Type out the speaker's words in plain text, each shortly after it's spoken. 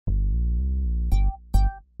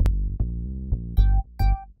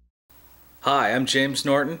Hi, I'm James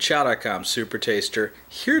Norton, Chow.com Super Taster,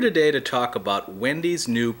 here today to talk about Wendy's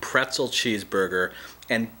new pretzel cheeseburger.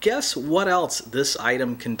 And guess what else this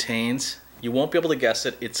item contains? You won't be able to guess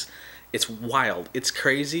it. It's wild. It's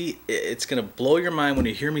crazy. It's going to blow your mind when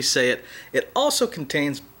you hear me say it. It also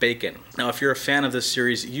contains bacon. Now, if you're a fan of this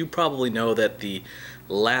series, you probably know that the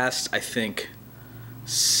last, I think,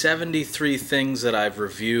 73 things that I've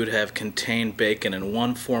reviewed have contained bacon in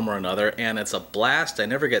one form or another, and it's a blast. I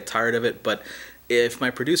never get tired of it. But if my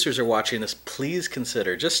producers are watching this, please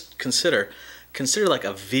consider like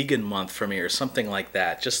a vegan month for me or something like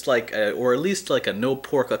that. Just like or at least like a no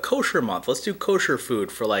pork, a kosher month. Let's do kosher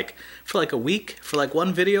food for like a week, for like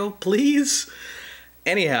one video, please.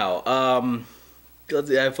 Anyhow,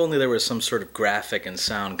 if only there was some sort of graphic and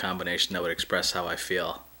sound combination that would express how I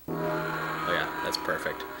feel. Oh yeah, that's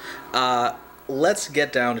perfect. Let's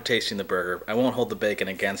get down to tasting the burger. I won't hold the bacon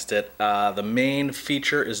against it. The main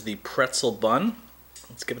feature is the pretzel bun.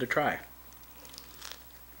 Let's give it a try.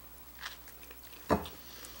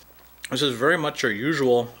 This is very much your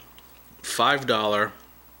usual $5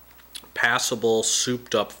 passable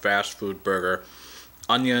souped up fast food burger.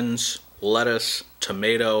 Onions, lettuce,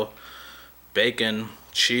 tomato, bacon,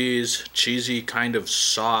 cheese, cheesy kind of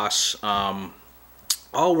sauce,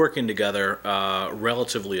 all working together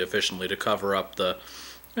relatively efficiently to cover up the,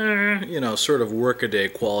 sort of workaday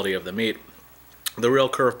quality of the meat. The real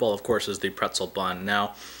curveball, of course, is the pretzel bun.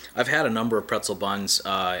 Now, I've had a number of pretzel buns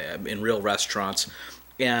in real restaurants,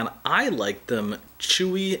 and I like them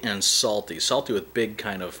chewy and salty. Salty with big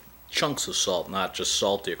kind of chunks of salt, not just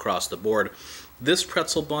salty across the board. This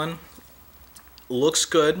pretzel bun looks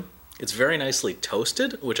good. It's very nicely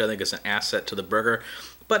toasted, which I think is an asset to the burger.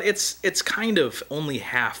 But it's kind of only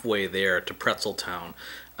halfway there to Pretzel Town.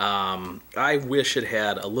 I wish it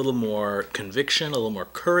had a little more conviction, a little more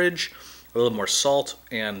courage, a little more salt,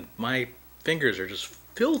 and my fingers are just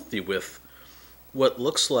filthy with what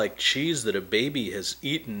looks like cheese that a baby has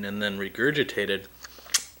eaten and then regurgitated.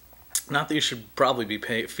 Not that you should probably be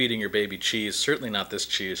feeding your baby cheese, certainly not this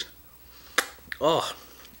cheese. Oh,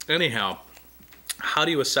 anyhow, how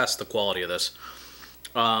do you assess the quality of this?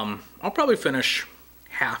 I'll probably finish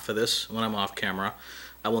half of this when I'm off camera.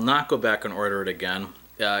 I will not go back and order it again.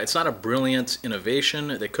 It's not a brilliant innovation.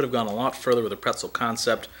 They could have gone a lot further with the pretzel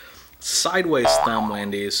concept. Sideways thumb,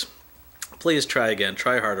 Wendy's. Please try again.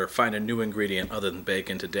 Try harder. Find a new ingredient other than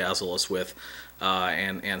bacon to dazzle us with,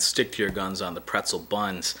 and stick to your guns on the pretzel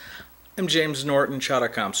buns. I'm James Norton,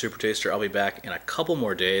 Chow.com Super Taster. I'll be back in a couple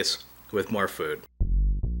more days with more food.